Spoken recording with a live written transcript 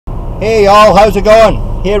Hey y'all, how's it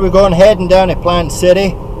going? Here we're going heading down to Plant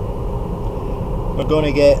City. We're going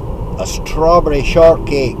to get a strawberry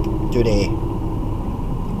shortcake today.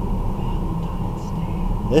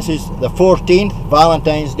 This is the 14th,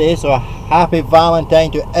 Valentine's Day, so happy Valentine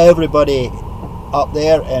to everybody up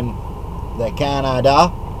there in the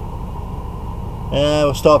Canada.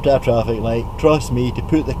 We stopped at a traffic light. Trust me, to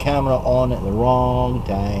put the camera on at the wrong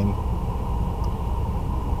time.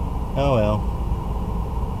 Oh well.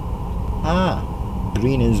 Ah,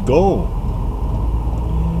 green is go.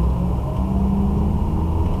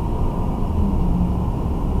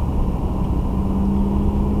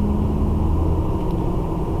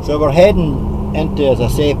 So we're heading into, as I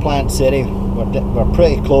say, Plant City. We're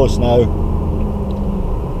pretty close now.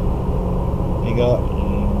 We got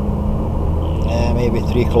maybe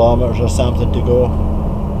 3 kilometers or something to go.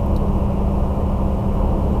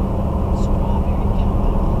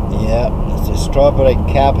 Yeah, it's the strawberry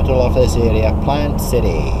capital of this area, Plant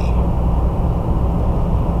City.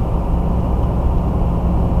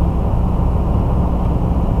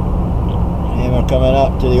 And we're coming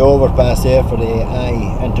up to the overpass there for the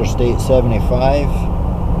Interstate 75.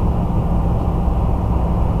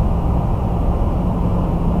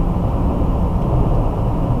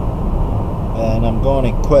 And I'm going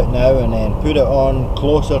to quit now and then put it on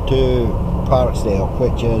closer to Parksdale,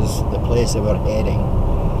 which is the place that we're heading.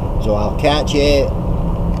 So I'll catch you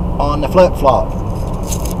on the flip-flop.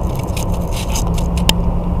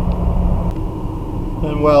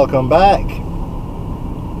 And welcome back.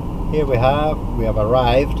 Here we have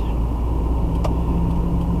arrived.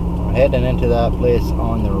 We're heading into that place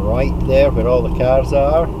on the right there where all the cars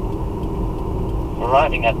are.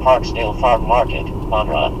 Arriving at Parksdale Farm Market, on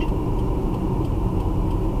right.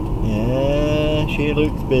 Yeah, she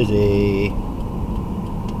looks busy.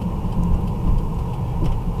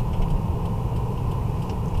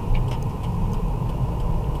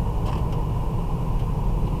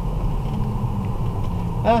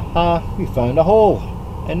 Aha, we found a hole.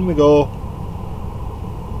 In we go.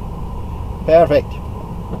 Perfect.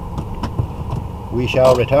 We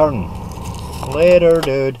shall return. Later,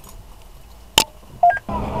 dude.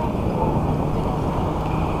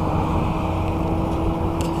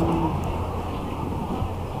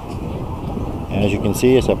 As you can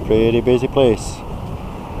see, it's a pretty busy place.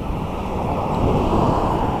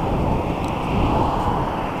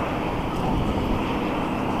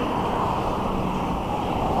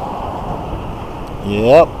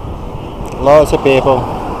 Yep, lots of people.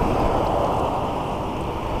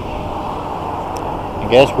 I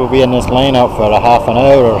guess we'll be in this line up for a half an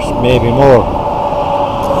hour or maybe more.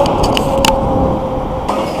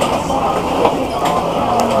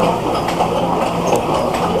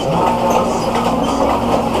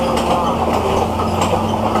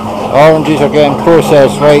 Oranges are getting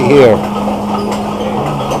processed right here.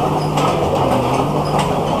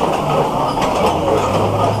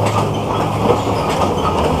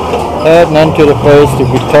 Heading into the place to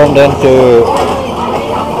be turned into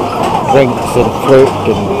drinks and fruit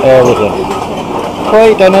and everything.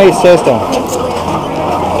 Quite a nice system.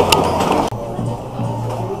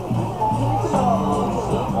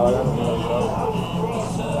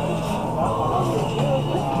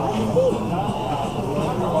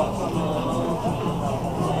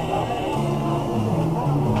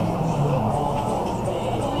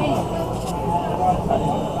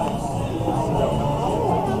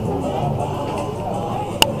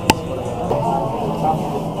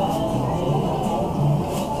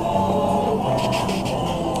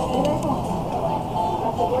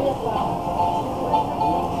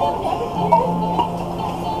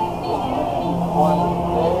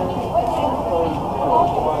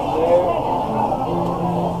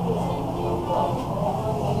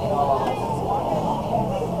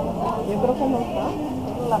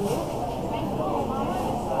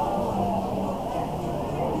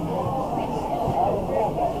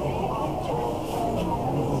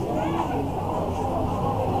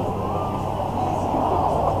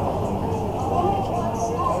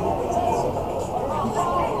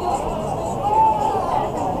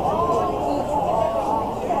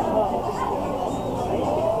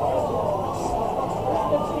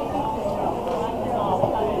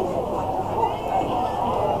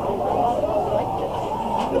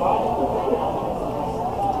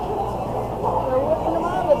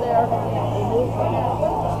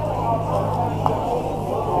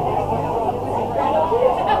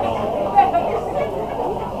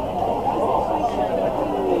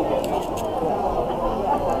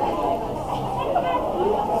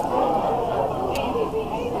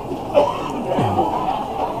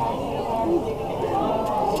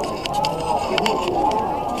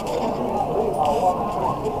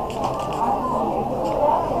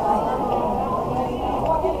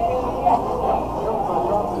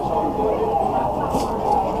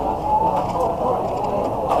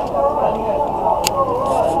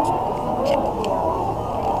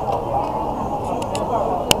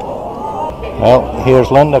 Well,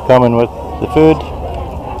 here's Linda coming with the food.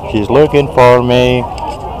 She's looking for me.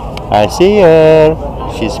 I see her.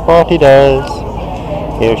 She spotted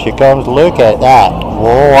us. Here she comes. Look at that.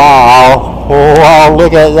 Wow. Wow,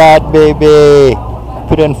 look at that, baby.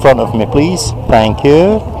 Put it in front of me, please. Thank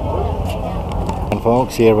you. And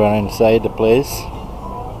folks, here we're inside the place.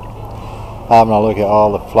 Having a look at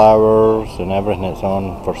all the flowers and everything that's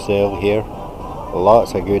on for sale here.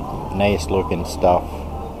 Lots of good, nice looking stuff.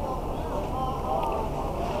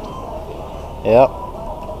 Yep,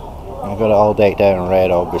 I got it all decked out in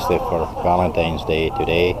red, obviously, for Valentine's Day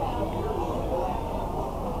today.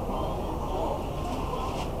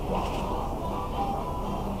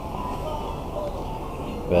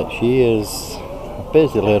 But she is a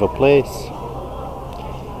busy little place.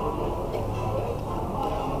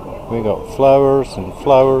 We got flowers and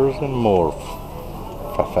flowers and more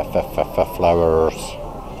flowers.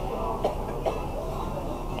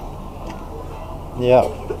 Yeah.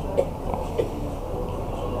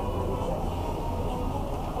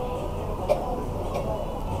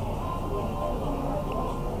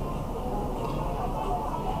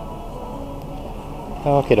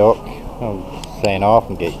 Okie doke. I'll sign off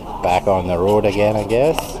and get back on the road again, I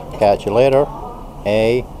guess. Catch you later.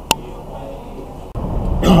 Hey.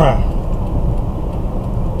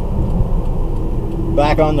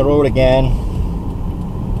 Back on the road again.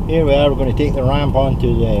 Here we are. We're going to take the ramp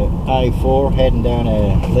onto the I-4 heading down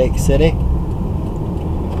to Lake City.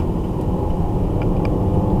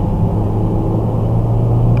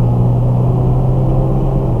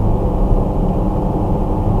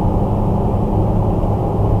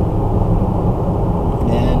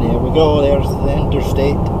 And here we go. There's the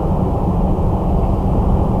interstate.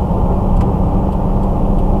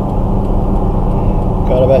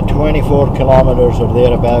 Got about 24 kilometers or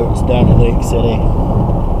thereabouts down to Lake City.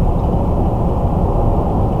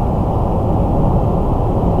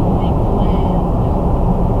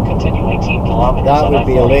 Continue 18 kilometers. That would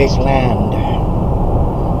be a Lakeland.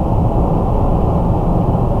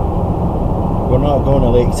 We're not going to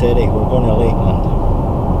Lake City, we're going to Lakeland.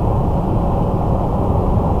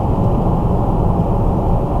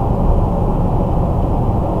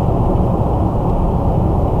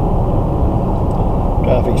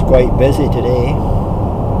 Traffic's quite busy today.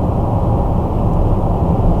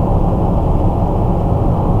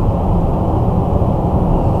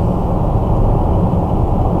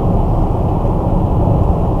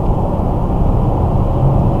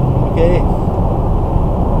 Okay.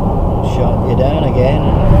 Shut you down again.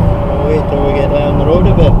 We'll wait till we get down the road a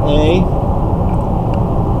bit, eh?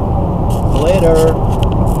 Later.